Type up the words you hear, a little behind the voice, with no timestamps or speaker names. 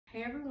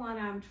Hey everyone,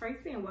 I'm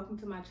Tracy and welcome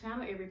to my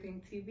channel, Everything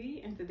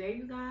TV. And today,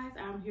 you guys,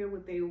 I'm here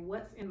with a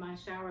what's in my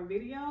shower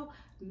video.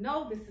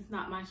 No, this is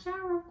not my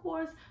shower, of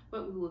course,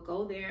 but we will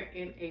go there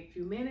in a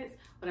few minutes.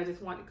 But I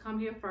just want to come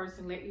here first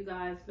and let you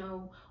guys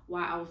know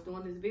why I was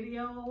doing this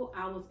video.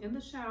 I was in the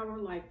shower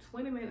like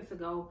 20 minutes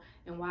ago,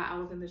 and while I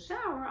was in the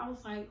shower, I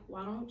was like,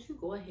 why don't you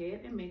go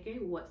ahead and make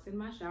a what's in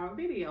my shower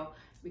video?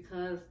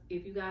 Because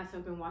if you guys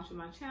have been watching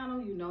my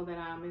channel, you know that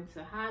I'm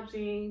into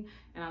hygiene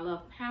and I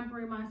love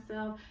pampering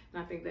myself.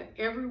 And I think that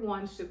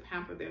everyone should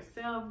pamper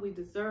themselves. We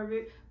deserve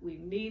it. We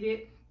need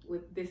it.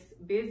 With this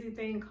busy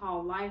thing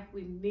called life,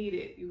 we need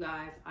it, you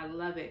guys. I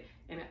love it.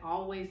 And it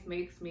always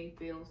makes me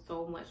feel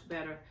so much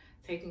better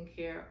taking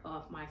care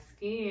of my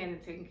skin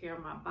and taking care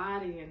of my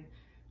body and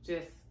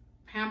just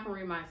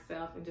pampering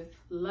myself and just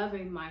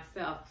loving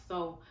myself.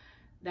 So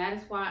that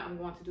is why I'm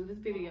going to do this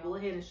video. I'll go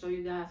ahead and show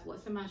you guys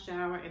what's in my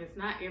shower. And it's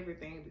not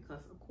everything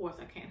because, of course,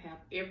 I can't have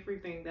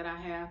everything that I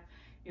have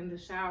in the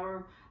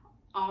shower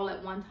all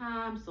at one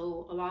time.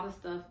 So a lot of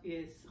stuff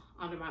is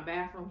under my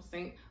bathroom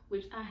sink,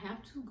 which I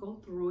have to go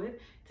through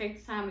it. Take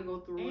the time to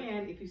go through it.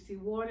 And if you see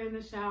water in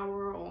the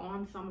shower or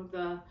on some of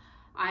the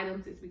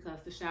items, it's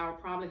because the shower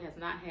probably has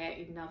not had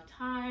enough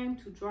time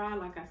to dry.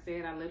 Like I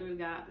said, I literally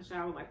got out the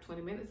shower like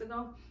 20 minutes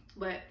ago,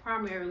 but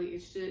primarily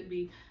it should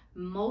be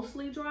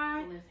mostly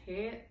dry. Let's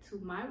head to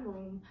my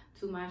room,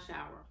 to my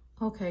shower.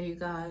 Okay, you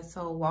guys,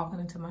 so walking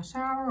into my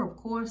shower, of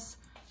course,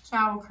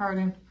 shower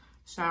curtain,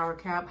 shower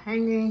cap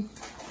hanging,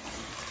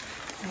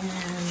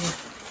 and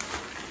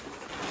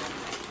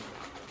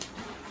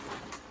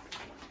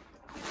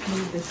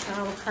move the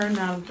shower curtain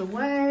out of the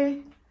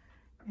way.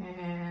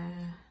 And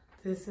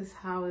this is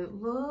how it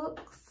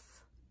looks.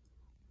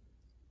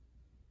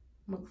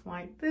 Looks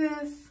like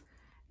this.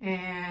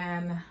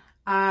 And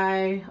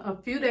a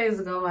few days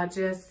ago, I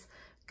just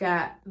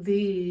got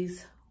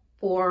these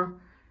 4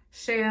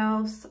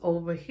 shelves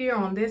over here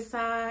on this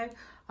side.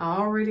 I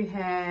already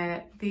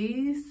had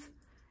these.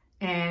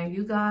 And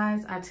you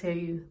guys, I tell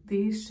you,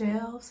 these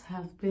shelves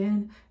have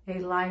been a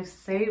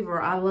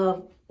lifesaver. I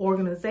love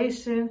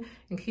organization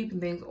and keeping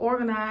things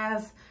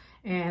organized.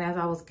 And as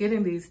I was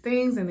getting these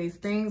things, and these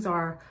things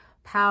are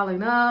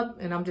piling up,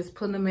 and I'm just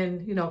putting them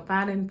in, you know,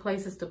 finding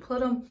places to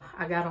put them,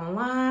 I got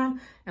online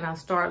and I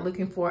started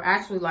looking for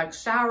actually like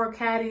shower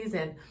caddies,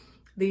 and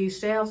these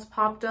shelves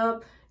popped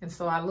up. And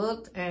so I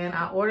looked and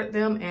I ordered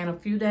them, and a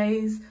few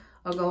days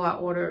ago I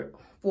ordered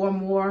 4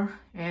 more,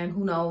 and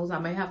who knows, I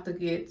may have to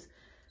get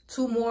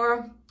 2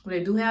 more.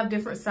 They do have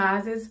different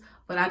sizes,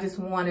 but I just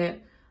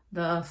wanted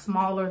the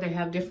smaller. They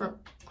have different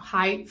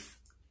heights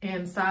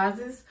and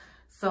sizes.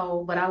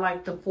 So, but I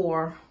like the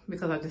 4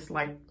 because I just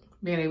like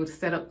being able to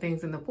set up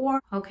things in the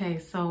 4. Okay,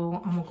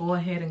 so I'm gonna go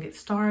ahead and get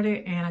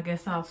started, and I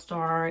guess I'll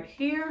start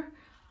here.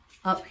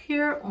 Up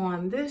here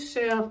on this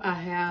shelf, I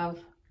have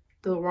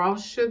the Raw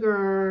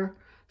Sugar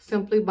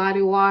Simply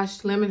Body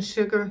Wash Lemon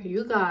Sugar.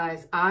 You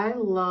guys, I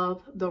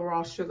love the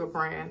Raw Sugar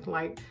brand.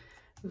 Like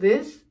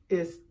this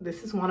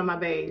is one of my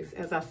baes,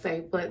 as I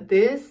say, but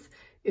this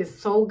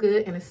is so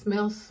good and it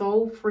smells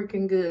so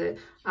freaking good.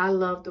 I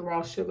love the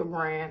Raw Sugar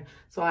brand.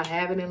 So I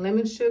have it in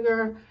lemon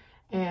sugar,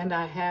 and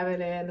I have it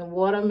in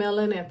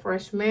watermelon and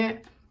fresh mint.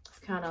 It's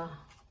kind of,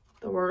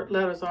 the word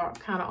letters are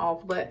kind of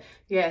off, but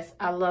yes,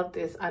 I love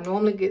this. I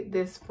normally get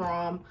this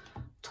from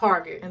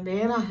Target. And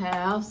then I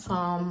have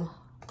some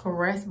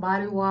Caress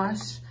body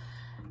wash.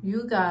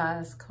 You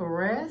guys,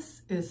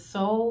 Caress is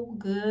so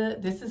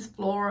good. This is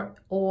Flora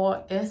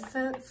Oil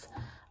Essence.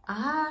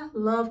 I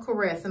love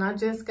Caress, and I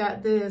just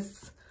got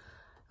this,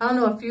 I don't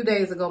know, a few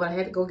days ago, but I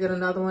had to go get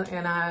another one,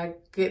 and I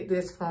get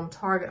this from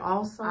Target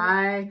also.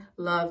 I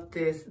love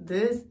this.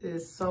 This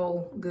is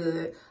so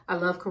good. I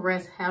love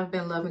Caress, have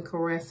been loving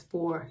Caress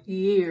for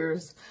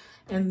years.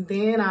 And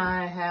then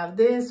I have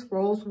this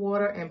Rose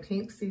Water and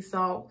Pink Sea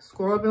Salt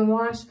Scrub and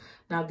Wash.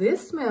 Now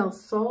this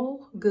smells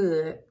so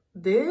good.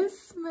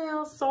 This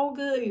smells so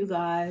good, you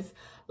guys.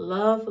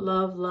 Love,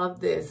 love, love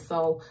this.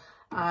 So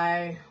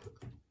I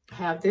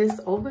have this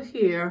over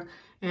here,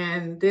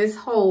 and this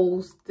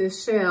holds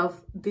this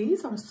shelf.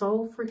 These are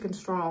so freaking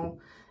strong.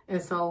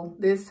 And so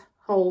this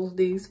holds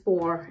these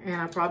 4,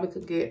 and I probably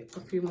could get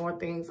a few more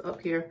things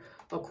up here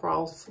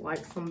across,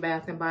 like some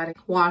Bath and Body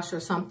wash or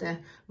something.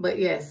 But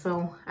yes,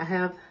 so I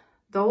have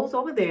those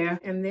over there.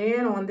 And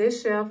then on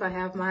this shelf, I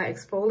have my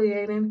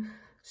exfoliating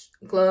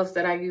gloves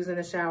that I use in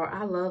the shower.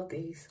 I love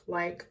these.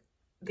 Like,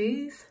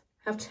 these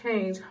have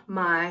changed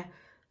my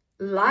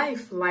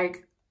life.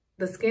 Like,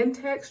 the skin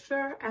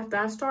texture after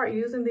I start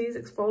using these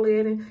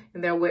exfoliating,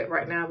 and they're wet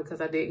right now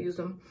because I did use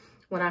them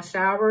when I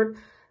showered.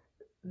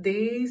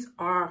 These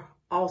are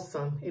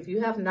awesome. If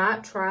you have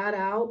not tried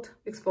out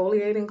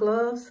exfoliating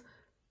gloves,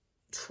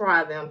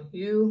 try them.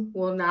 You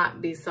will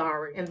not be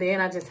sorry. And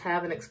then I just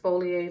have an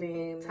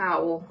exfoliating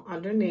towel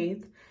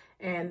underneath.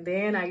 And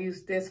then I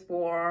use this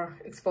for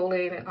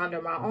exfoliating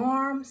under my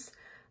arms.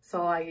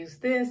 So I use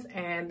this,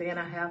 and then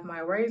I have my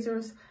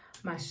razors,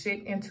 my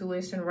Chic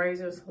Intuition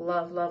razors.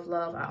 Love, love,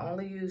 love. I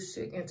only use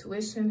Chic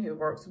Intuition. It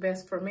works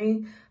best for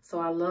me. So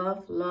I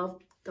love, love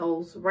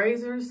those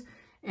razors.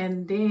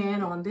 And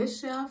then on this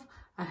shelf,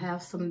 I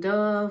have some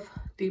Dove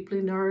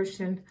Deeply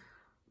Nourishing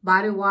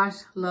Body Wash.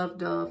 Love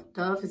Dove.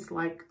 Dove is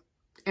like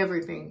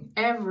everything,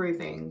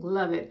 everything.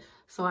 Love it.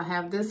 So I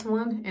have this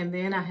one, and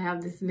then I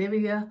have this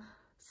Nivea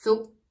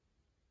Silk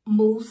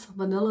Mousse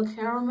Vanilla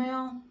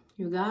Caramel.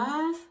 You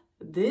guys,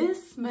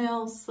 this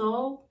smells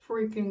so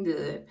freaking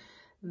good.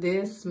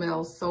 This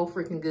smells so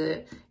freaking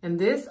good. And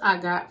this I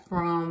got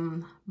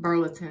from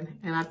Burlington,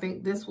 and I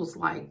think this was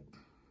like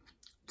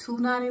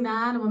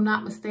 $2.99 if I'm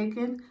not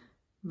mistaken.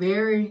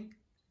 Very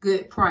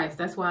good price.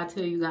 That's why I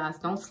tell you guys,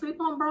 don't sleep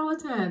on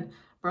Burlington.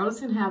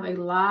 Burlington have a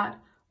lot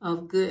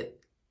of good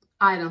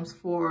items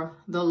for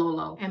the low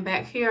low. And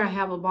back here I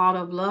have a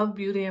bottle of Love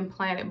Beauty and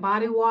Planet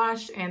body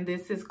wash, and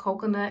this is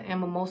coconut and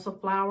mimosa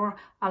flower.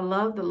 I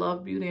love the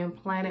Love Beauty and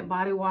Planet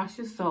body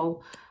washes,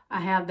 so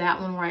I have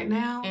that one right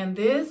now. And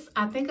this,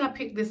 I think I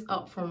picked this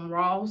up from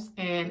Ross,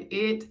 and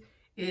it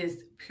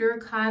is pure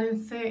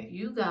cotton scent.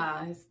 You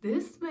guys,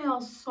 this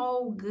smells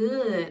so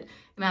good.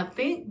 And I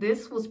think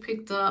this was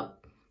picked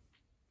up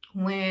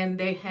when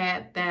they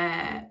had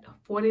that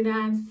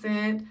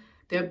 49-cent,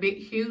 their big,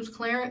 huge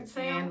clearance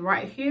sale. And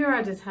right here,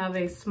 I just have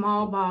a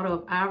small bottle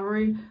of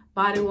Ivory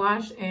body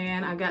wash,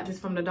 and I got this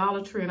from the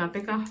Dollar Tree, and I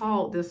think I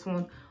hauled this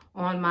one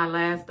on my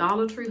last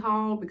Dollar Tree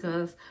haul,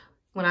 because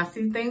when I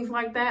see things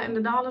like that in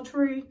the Dollar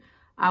Tree,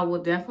 I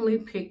will definitely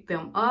pick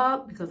them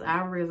up, because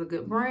Ivory is a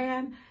good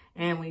brand,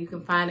 and when you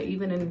can find it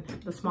even in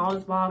the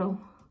smallest bottle,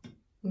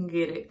 you can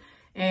get it.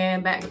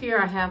 And back here,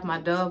 I have my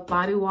Dove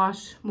Body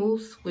Wash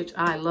Mousse, which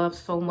I love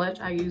so much.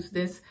 I use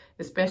this,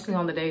 especially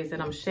on the days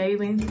that I'm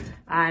shaving.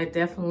 I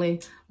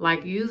definitely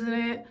like using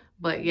it.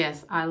 But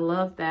yes, I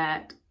love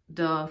that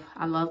Dove.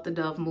 I love the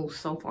Dove Mousse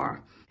so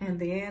far. And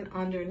then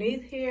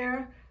underneath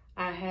here,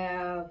 I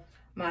have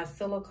my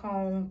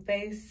silicone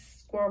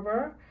face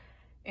scrubber.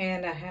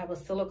 And I have a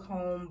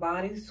silicone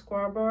body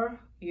scrubber.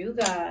 You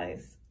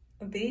guys,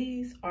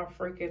 these are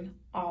freaking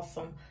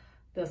awesome.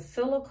 The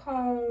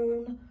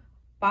silicone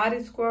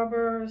body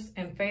scrubbers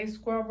and face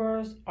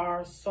scrubbers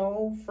are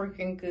so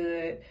freaking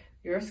good.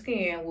 Your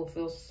skin will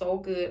feel so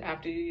good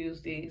after you use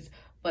these.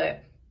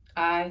 But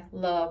I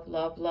love,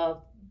 love,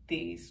 love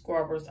these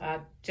scrubbers.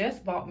 I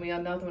just bought me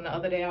another one the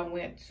other day. I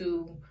went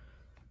to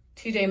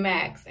TJ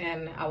Maxx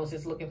and I was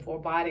just looking for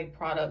body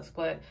products,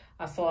 but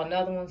I saw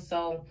another one,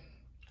 so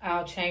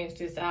I'll change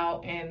this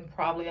out in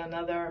probably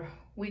another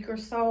week or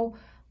so.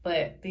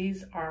 But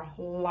these are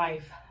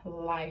life.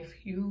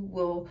 You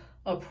will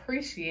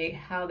appreciate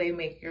how they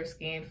make your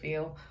skin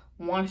feel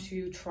once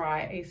you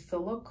try a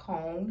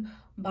silicone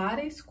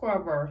body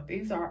scrubber.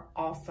 These are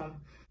awesome.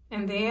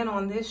 And then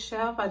on this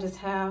shelf, I just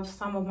have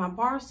some of my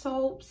bar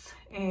soaps,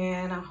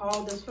 and I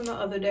hauled this from the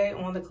other day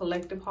on the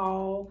collective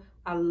haul.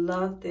 I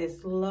love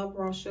this Love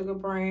Raw Sugar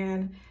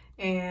brand,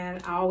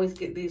 and I always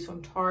get these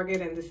from Target,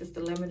 and this is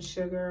the lemon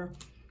sugar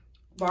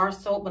bar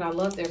soap. But I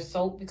love their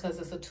soap because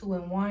it's a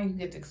 2-in-1. You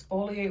get to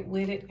exfoliate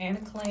with it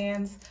and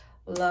cleanse.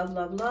 Love,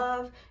 love,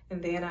 love.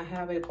 And then I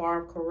have a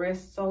bar of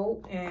Caress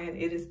soap, and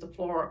it is the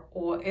Floral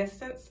Oil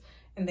Essence.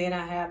 And then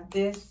I have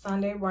this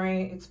Sunday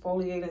Rain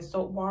exfoliating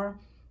soap bar,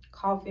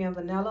 coffee and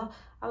vanilla.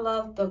 I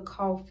love the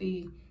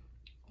coffee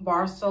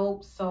bar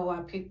soap, so I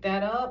picked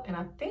that up, and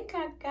I think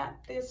I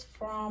got this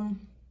from,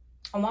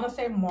 I want to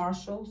say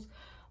Marshall's,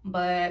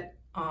 but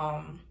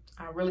I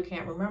really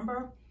can't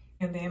remember.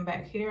 And then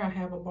back here I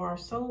have a bar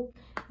soap,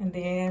 and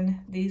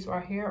then these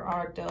right here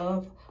are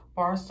Dove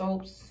bar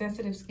soaps,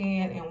 sensitive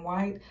skin and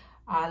white.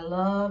 I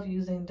love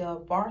using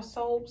Dove bar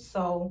soaps,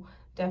 so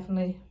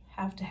definitely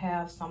have to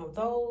have some of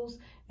those.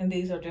 And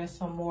these are just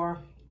some more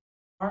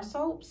bar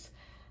soaps.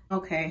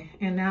 Okay,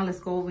 and now let's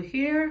go over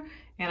here,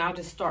 and I'll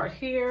just start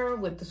here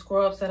with the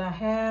scrubs that I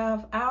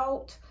have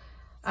out.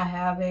 I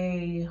have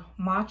a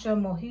Matcha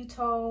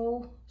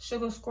Mojito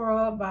Sugar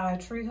Scrub by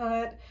Tree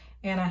Hut,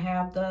 and I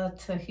have the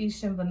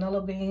Tahitian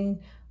Vanilla Bean,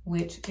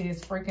 which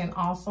is freaking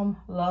awesome.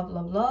 Love,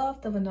 love,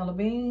 love the vanilla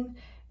bean.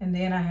 And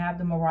then I have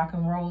the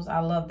Moroccan Rose. I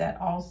love that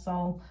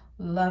also.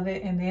 Love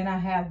it. And then I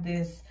have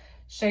this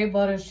Shea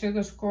Butter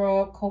Sugar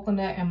Scrub,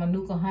 Coconut and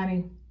Manuka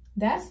Honey.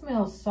 That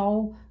smells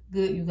so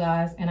good, you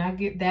guys. And I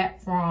get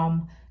that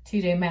from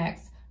TJ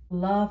Maxx.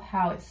 Love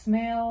how it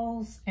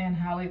smells and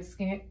how it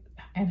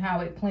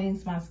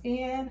cleans my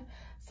skin.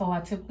 So I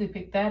typically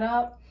pick that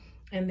up.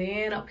 And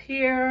then up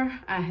here,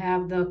 I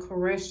have the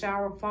Caress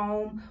Shower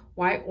Foam,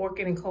 White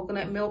Orchid and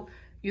Coconut Milk.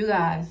 You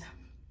guys,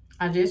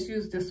 I just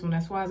used this one.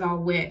 That's why it's all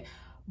wet.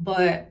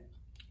 But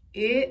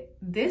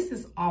this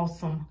is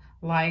awesome.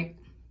 Like,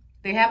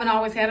 they haven't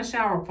always had a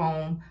shower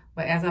foam.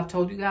 But as I've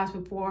told you guys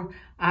before,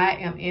 I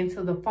am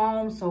into the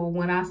foam. So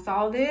when I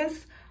saw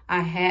this, I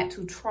had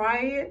to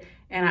try it.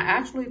 And I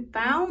actually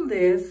found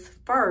this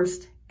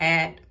first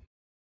at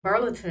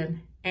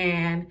Burlington.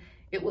 And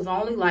it was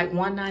only like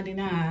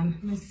 $1.99.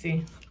 Let's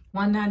see,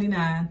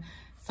 $1.99.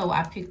 So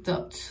I picked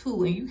up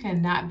 2, and you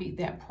cannot beat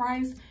that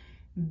price.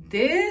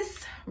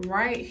 This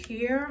right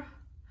here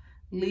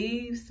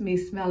leaves me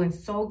smelling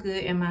so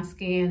good and my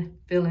skin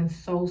feeling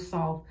so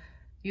soft.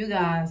 You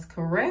guys,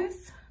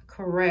 Caress.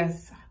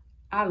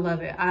 I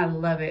love it. I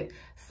love it.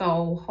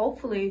 So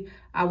hopefully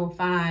I will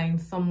find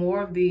some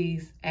more of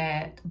these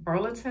at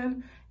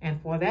Burlington.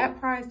 And for that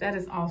price, that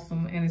is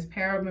awesome. And it's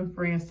paraben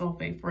free and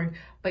sulfate free.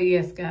 But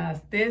yes, guys,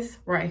 this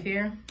right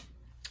here,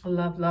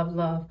 love, love,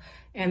 love.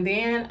 And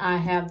then I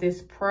have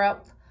this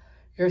Prep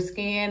Your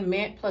Skin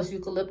Mint plus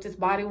Eucalyptus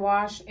body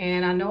wash.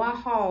 And I know I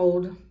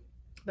hauled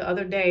the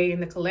other day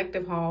in the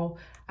collective haul,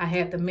 I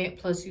had the Mint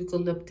plus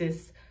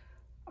Eucalyptus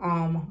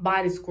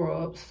body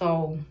scrub.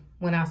 So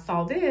when I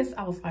saw this,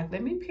 I was like,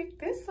 let me pick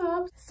this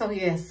up. So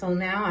yes, so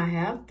now I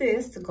have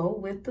this to go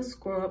with the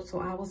scrub. So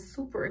I was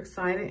super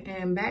excited.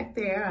 And back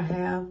there I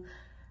have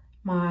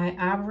my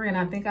Ivory, and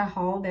I think I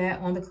hauled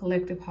that on the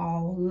collective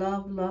haul.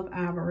 Love, love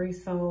Ivory.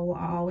 So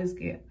I always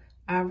get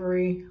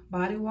Ivory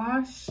body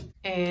wash.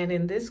 And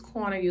in this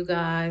corner, you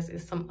guys,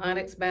 is some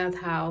Onyx Bath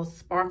House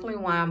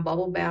Sparkling Wine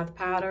Bubble Bath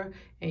Powder.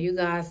 And you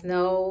guys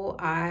know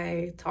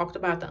I talked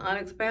about the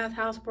Onyx Bath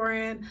House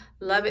brand.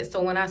 Love it.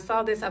 So when I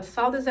saw this at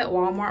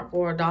Walmart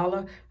for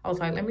 $1. I was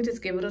like, let me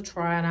just give it a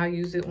try, and I'll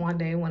use it one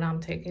day when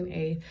I'm taking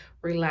a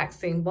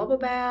relaxing bubble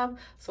bath.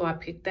 So I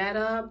picked that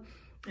up.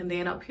 And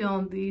then up here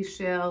on these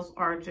shelves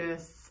are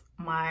just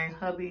my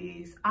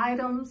hubby's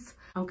items.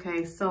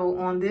 Okay, so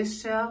on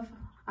this shelf,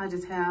 I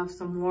just have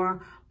some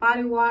more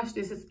body wash.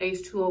 This is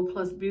H2O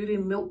Plus Beauty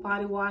Milk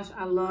Body Wash.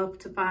 I love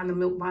to find the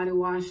milk body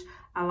wash.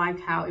 I like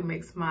how it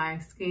makes my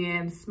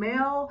skin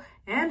smell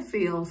and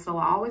feel. So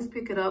I always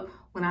pick it up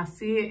when I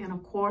see it. And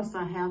of course,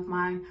 I have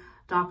my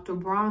Dr.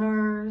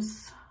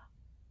 Bronner's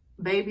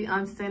Baby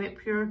Unscented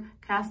Pure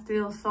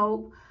Castile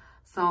Soap.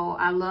 So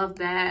I love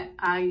that.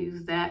 I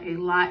use that a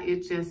lot.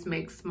 It just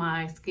makes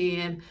my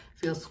skin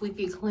feel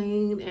squeaky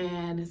clean,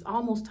 and it's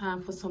almost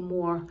time for some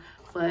more.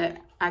 But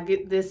I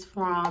get this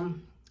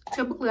from,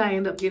 typically I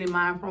end up getting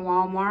mine from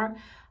Walmart.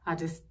 I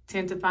just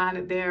tend to find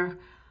it there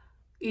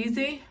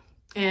easy.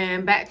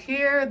 And back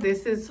here,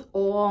 this is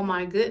Oil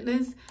My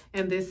Goodness.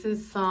 And this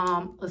is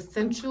some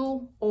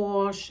essential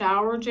oil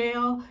shower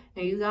gel.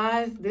 And you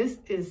guys, this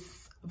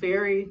is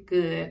very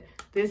good.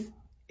 This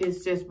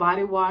is just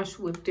body wash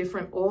with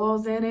different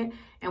oils in it.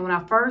 And when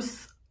I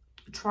first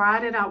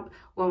tried it out,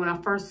 well, when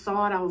I first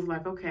saw it, I was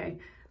like, okay,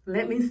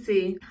 let me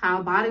see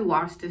how body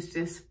wash this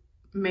just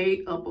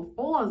made up of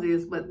oils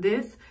is. But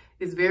this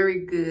is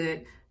very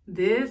good.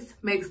 This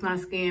makes my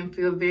skin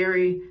feel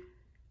very,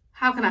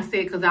 how can I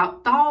say it? Because I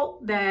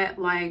thought that,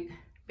 like,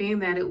 being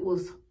that it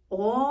was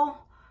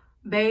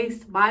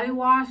oil-based body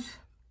wash,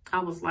 I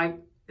was like,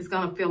 it's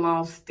gonna feel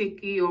all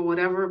sticky or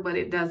whatever, but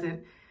it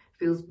doesn't.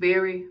 Feels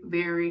very,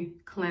 very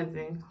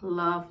cleansing.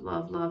 Love,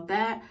 love, love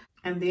that.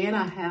 And then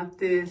I have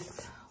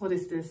this, what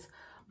is this?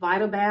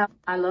 Vita Bath.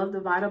 I love the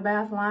Vita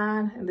Bath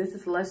line. And this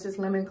is Luscious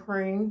Lemon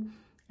Cream.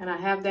 And I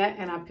have that,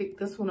 and I picked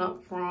this one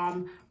up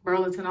from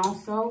Burlington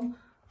also.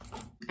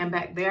 And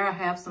back there I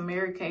have some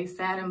Mary Kay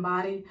Satin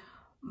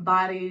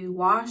Body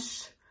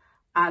Wash.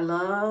 I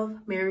love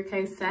Mary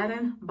Kay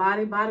Satin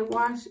Body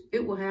Wash.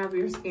 It will have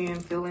your skin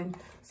feeling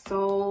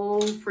so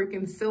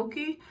freaking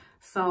silky.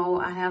 So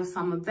I have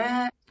some of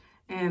that.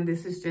 And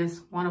this is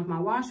just one of my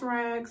wash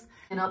rags.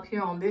 And up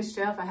here on this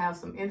shelf, I have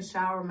some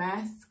in-shower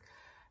masks.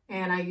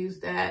 And I use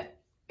that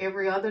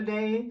every other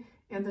day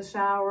in the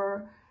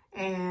shower.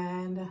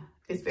 And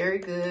it's very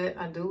good.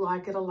 I do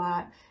like it a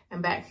lot.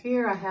 And back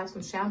here, I have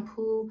some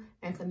shampoo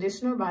and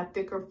conditioner by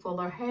Thicker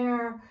Fuller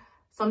Hair.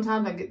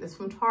 Sometimes I get this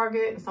from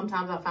Target, and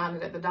sometimes I find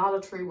it at the Dollar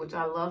Tree, which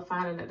I love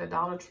finding at the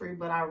Dollar Tree,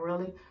 but I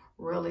really,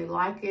 really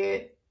like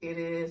it. It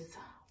is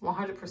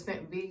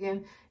 100%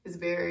 vegan. It's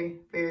very,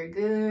 very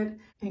good.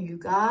 And you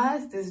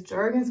guys, this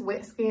Jergens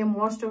Wet Skin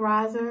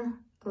Moisturizer,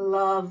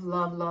 love,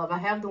 love, love. I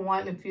have the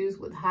one infused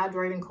with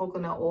hydrating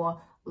coconut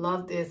oil.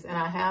 Love this. And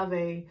I have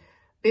a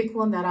big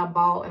one that I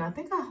bought, and I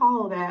think I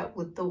hauled that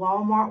with the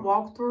Walmart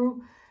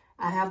walkthrough.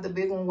 I have the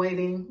big one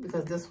waiting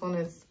because this one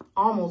is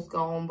almost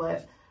gone,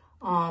 but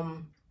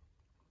I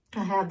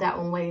have that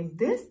one waiting.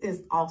 This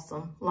is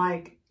awesome.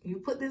 Like, you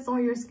put this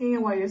on your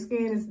skin while your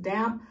skin is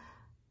damp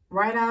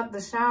right out the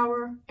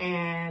shower,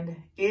 and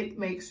it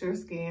makes your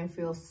skin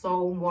feel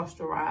so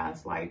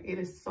moisturized. Like, it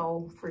is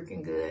so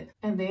freaking good.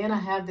 And then I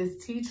have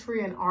this tea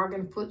tree and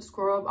argan foot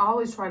scrub. I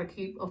always try to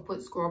keep a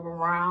foot scrub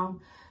around.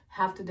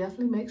 Have to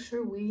definitely make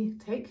sure we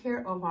take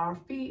care of our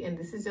feet. And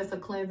this is just a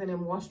cleansing and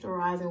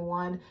moisturizing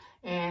one.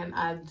 And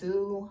I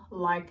do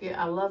like it.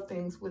 I love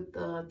things with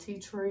the tea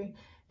tree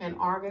and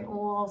argan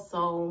oil.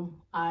 So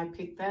I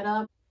picked that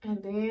up.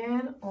 And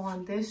then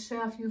on this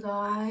shelf, you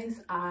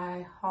guys,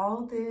 I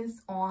hauled this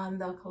on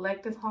the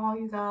collective haul,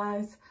 you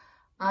guys.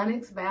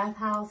 Onyx Bath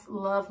House,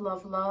 love,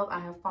 love, love. I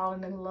have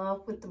fallen in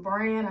love with the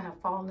brand. I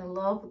have fallen in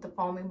love with the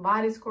foaming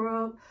body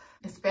scrub,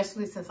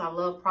 especially since I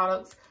love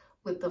products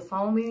with the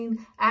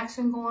foaming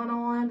action going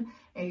on.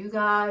 And you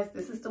guys,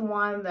 this is the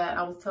one that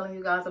I was telling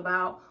you guys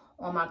about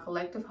on my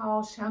collective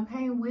haul,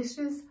 Champagne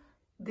Wishes.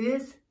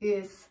 This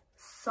is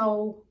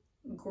so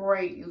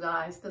great, you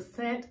guys. The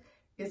scent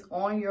is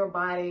on your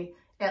body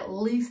at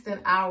least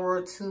an hour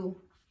or two,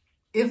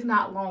 if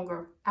not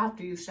longer,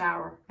 after you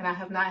shower. And I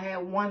have not had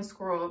one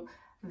scrub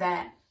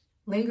that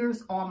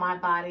lingers on my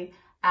body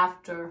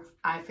after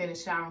I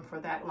finish showering for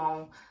that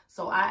long.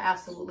 So I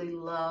absolutely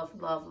love,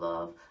 love,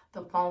 love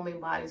the foaming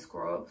body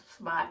scrubs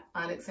by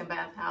Onyx and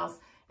Bath House.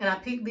 And I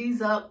picked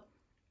these up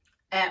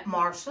at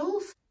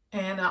Marshall's.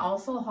 And I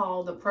also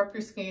hauled the Prep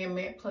Your Skin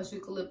Mint Plus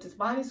Eucalyptus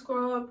Body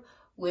Scrub,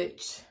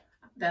 which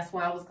that's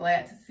why I was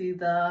glad to see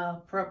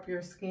the Prep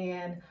Your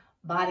Skin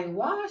Body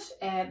Wash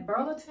at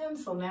Burlington.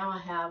 So now I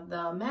have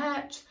the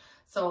match.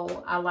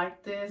 So I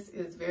like this.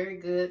 It's very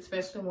good,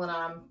 especially when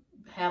I'm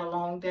had a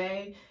long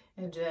day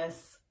and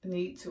just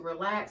need to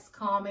relax,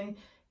 calming.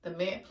 The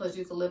Mint Plus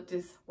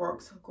Eucalyptus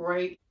works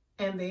great.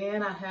 And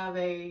then I have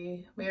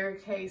a Mary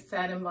Kay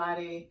Satin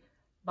Body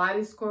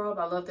Scrub.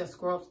 I love their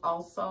scrubs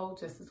also,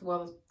 just as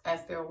well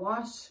as their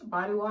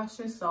body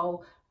washes.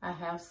 So I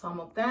have some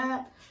of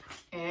that.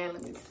 And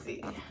let me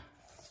see.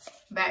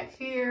 Back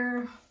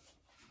here,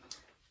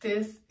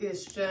 this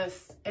is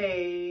just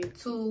a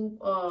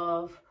tube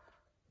of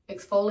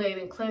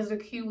exfoliating cleanser,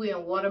 kiwi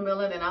and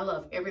watermelon. And I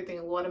love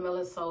everything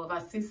watermelon. So if I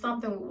see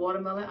something with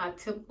watermelon, I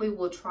typically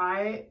will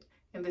try it.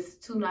 And this is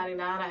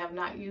 $2.99. I have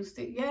not used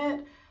it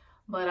yet,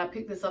 but I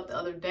picked this up the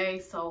other day.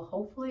 So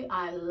hopefully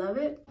I love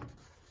it.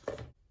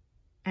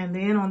 And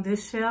then on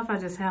this shelf, I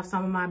just have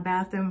some of my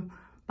Bath and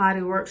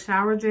Body Works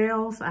shower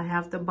gels. I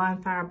have the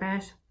Bonfire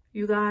Bash.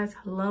 You guys,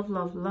 love,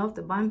 love, love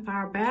the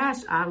Bonfire Bash.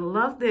 I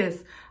love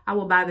this. I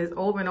will buy this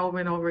over and over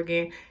and over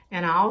again.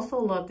 And I also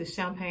love the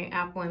Champagne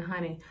Apple and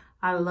Honey.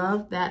 I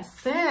love that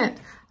scent.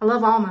 I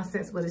love all my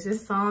scents, but it's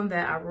just some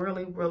that I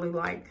really, really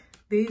like.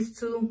 These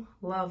two,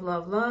 love,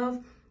 love,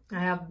 love. I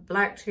have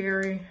Black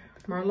Cherry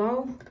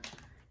Merlot.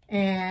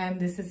 And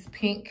this is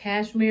Pink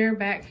Cashmere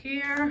back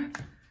here.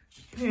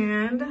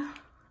 And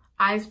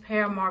Ice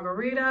Pear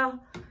Margarita.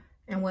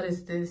 And what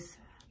is this?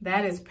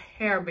 That is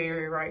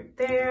Pearberry right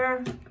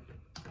there.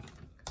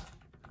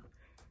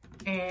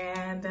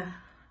 And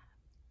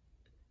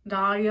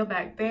Dahlia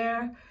back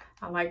there.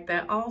 I like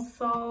that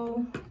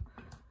also.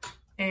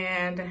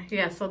 And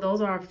yeah, so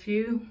those are a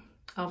few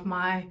of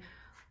my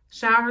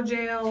shower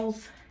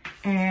gels.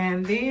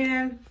 And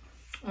then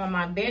on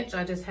my bench,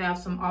 I just have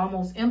some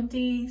almost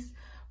empties.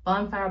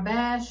 Bonfire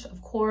Bash,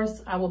 of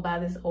course, I will buy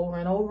this over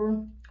and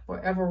over.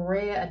 Forever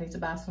Red, I need to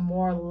buy some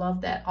more.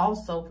 Love that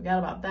also. Forgot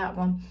about that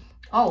one.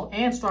 Oh,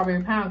 and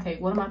Strawberry Pound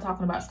Cake. What am I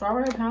talking about?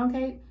 Strawberry Pound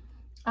Cake?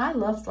 I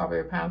love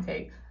Strawberry Pound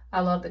Cake. I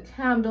love the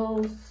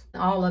candles.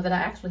 All of it. I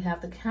actually have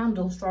the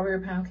candle,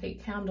 Strawberry Pound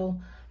Cake candle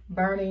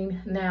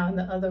burning now in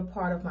the other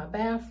part of my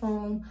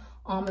bathroom.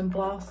 Almond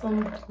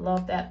Blossom.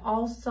 Love that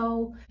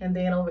also. And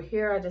then over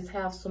here, I just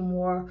have some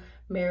more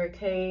Mary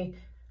Kay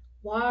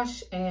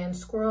wash and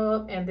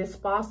scrub, and this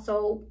spa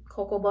soap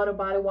cocoa butter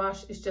body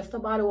wash. It's just a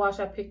body wash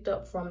I picked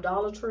up from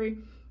Dollar Tree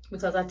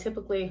because I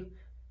typically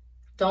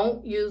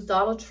don't use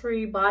Dollar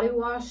Tree body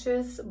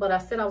washes, but I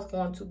said I was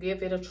going to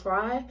give it a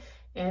try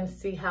and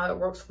see how it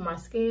works for my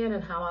skin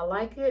and how I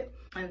like it.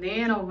 And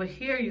then over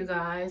here, you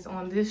guys,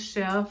 on this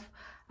shelf,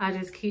 I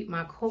just keep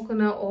my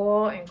coconut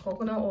oil, and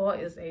coconut oil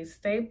is a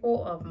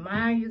staple of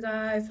mine, you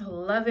guys.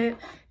 Love it.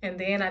 And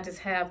then I just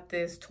have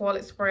this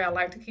toilet spray. I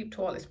like to keep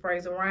toilet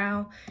sprays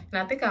around. And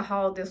I think I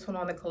hauled this one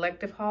on the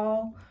collective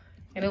haul,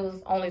 and it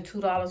was only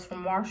 $2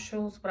 from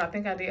Marshall's, but I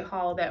think I did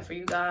haul that for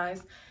you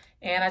guys.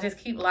 And I just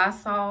keep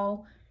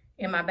Lysol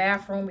in my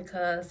bathroom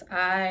because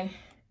I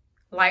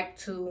like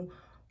to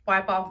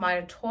wipe off my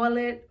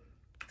toilet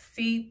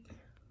seat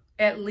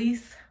at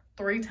least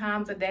 3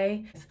 times a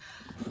day.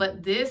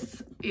 But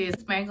this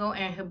is mango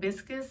and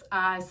hibiscus.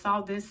 I saw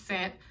this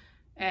scent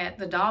at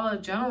the Dollar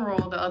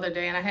General the other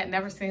day, and I had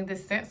never seen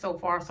this scent so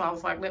far, so I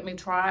was like, let me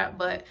try it.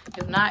 But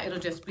if not, it'll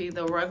just be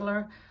the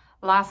regular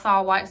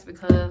Lysol wipes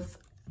because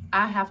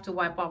I have to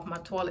wipe off my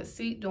toilet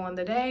seat during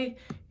the day.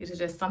 It is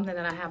just something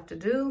that I have to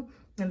do.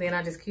 And then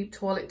I just keep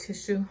toilet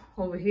tissue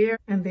over here.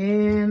 And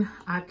then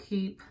I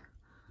keep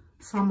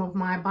some of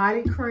my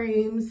body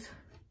creams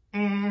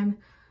and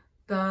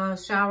the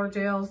shower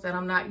gels that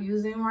I'm not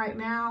using right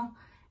now.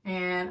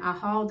 And I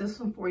hauled this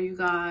one for you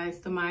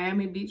guys, the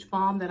Miami Beach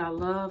Balm that I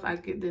love. I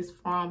get this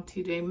from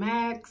TJ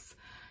Maxx,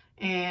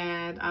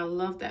 and I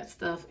love that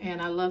stuff.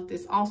 And I love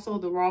this also,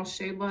 the raw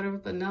shea butter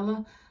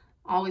vanilla.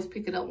 I always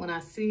pick it up when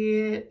I see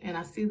it, and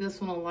I see this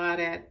one a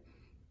lot at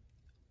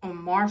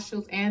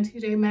Marshall's and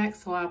TJ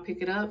Maxx, so I'll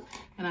pick it up.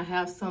 And I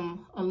have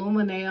some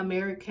Illuminea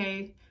Mary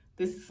Kay.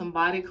 This is some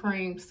body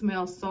cream,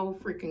 smells so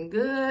freaking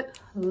good.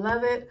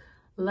 Love it.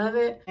 Love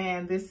it.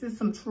 And this is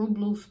some True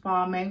Blue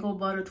Spa Mango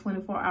Butter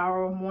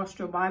 24-Hour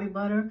Moisture Body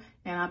Butter.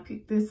 And I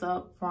picked this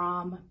up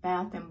from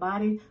Bath and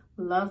Body.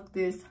 Love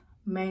this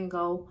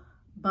mango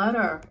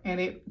butter. And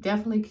it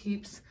definitely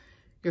keeps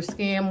your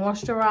skin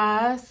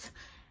moisturized.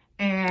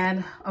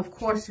 And of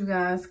course, you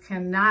guys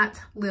cannot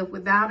live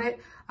without it.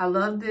 I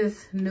love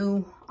this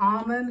new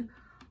almond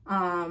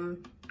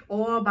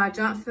oil by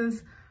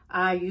Johnson's.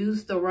 I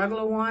use the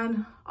regular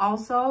one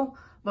also,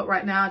 but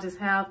right now I just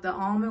have the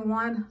almond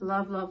one.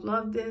 Love, love,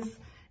 love this.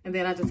 And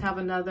then I just have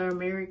another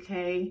Mary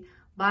Kay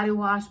body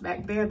wash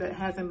back there that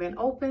hasn't been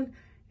opened.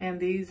 And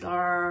these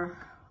are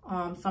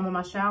some of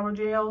my shower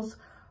gels.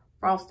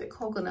 Frosted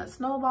Coconut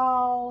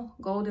Snowball,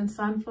 Golden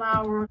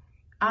Sunflower,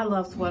 I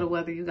love sweater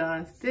weather, you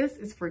guys. This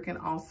is freaking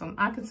awesome.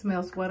 I can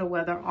smell sweater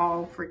weather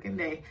all freaking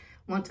day.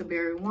 Winter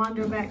Berry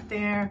Wonder back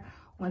there.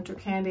 Winter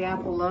Candy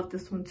Apple, love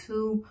this one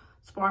too.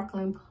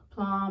 Sparkling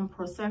Plum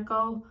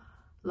Prosecco,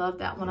 love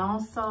that one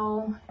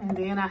also. And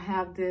then I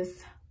have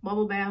this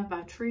Bubble Bath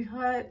by Tree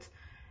Hut.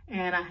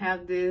 And I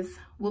have this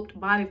Whooped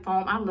Body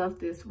Foam. I love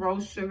this.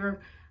 Rose Sugar.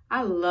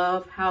 I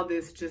love how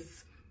this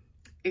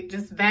it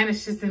just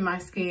vanishes in my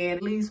skin.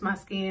 It leaves my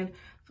skin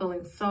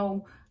feeling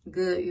so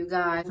good, you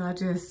guys. I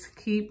just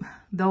keep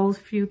those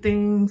few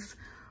things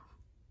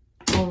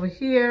over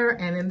here.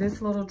 And in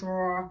this little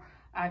drawer,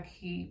 I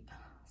keep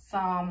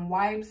some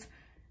wipes.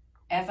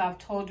 As I've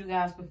told you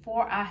guys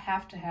before, I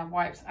have to have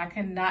wipes. I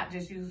cannot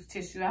just use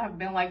tissue. I have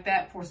been like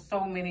that for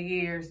so many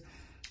years.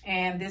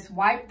 And this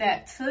Wipe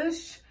That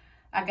Tush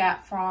I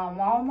got from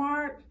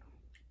Walmart.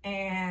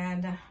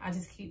 And I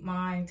just keep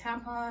my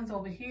tampons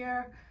over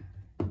here.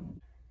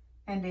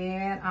 And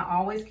then I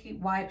always keep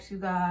wipes, you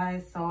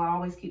guys. So I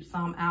always keep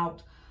some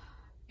out.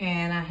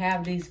 And I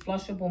have these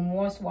flushable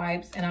moist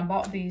wipes. And I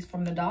bought these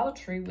from the Dollar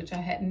Tree, which I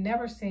had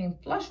never seen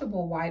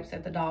flushable wipes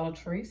at the Dollar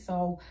Tree.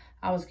 So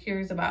I was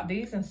curious about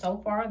these. And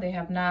so far, they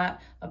have not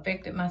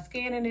affected my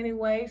skin in any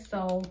way.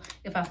 So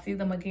if I see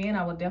them again,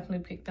 I will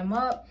definitely pick them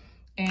up.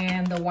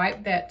 And the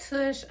Wipe That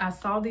Tush, I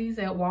saw these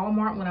at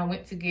Walmart when I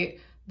went to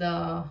get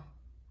the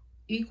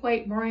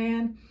Equate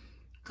brand.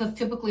 Because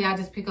typically I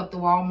just pick up the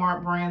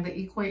Walmart brand, the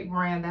Equate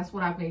brand. That's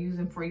what I've been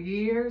using for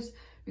years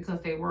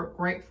because they work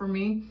great for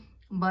me.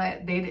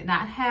 But they did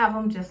not have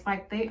them, just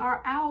like they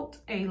are out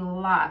a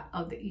lot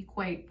of the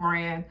Equate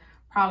brand.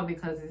 Probably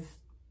because it's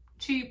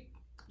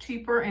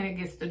cheaper and it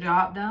gets the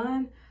job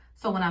done.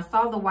 So when I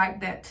saw the Wipe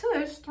That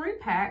Tush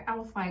 3-pack, I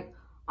was like,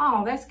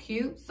 oh, that's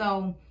cute.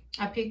 So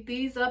I picked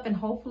these up and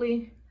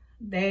hopefully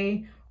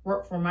they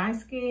work for my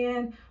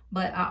skin.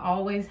 But I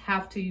always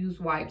have to use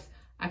wipes.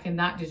 I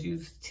cannot just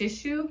use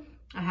tissue.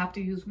 I have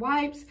to use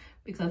wipes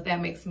because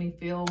that makes me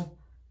feel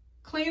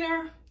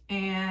cleaner.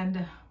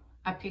 And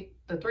I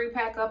picked the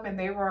 3-pack up and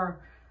they were,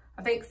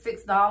 I think,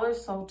 $6.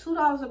 So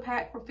 $2 a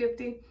pack for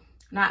 50,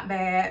 not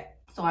bad.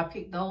 So I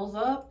picked those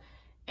up.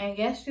 And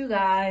yes, you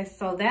guys,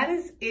 so that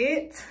is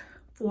it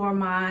for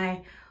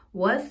my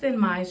What's in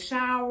My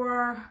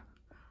Shower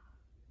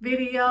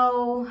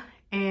video.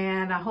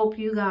 And I hope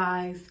you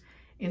guys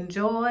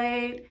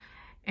enjoyed.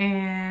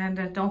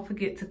 And don't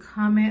forget to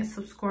comment,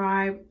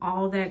 subscribe,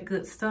 all that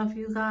good stuff,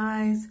 you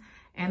guys.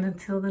 And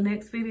until the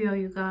next video,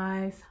 you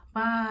guys,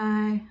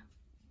 bye.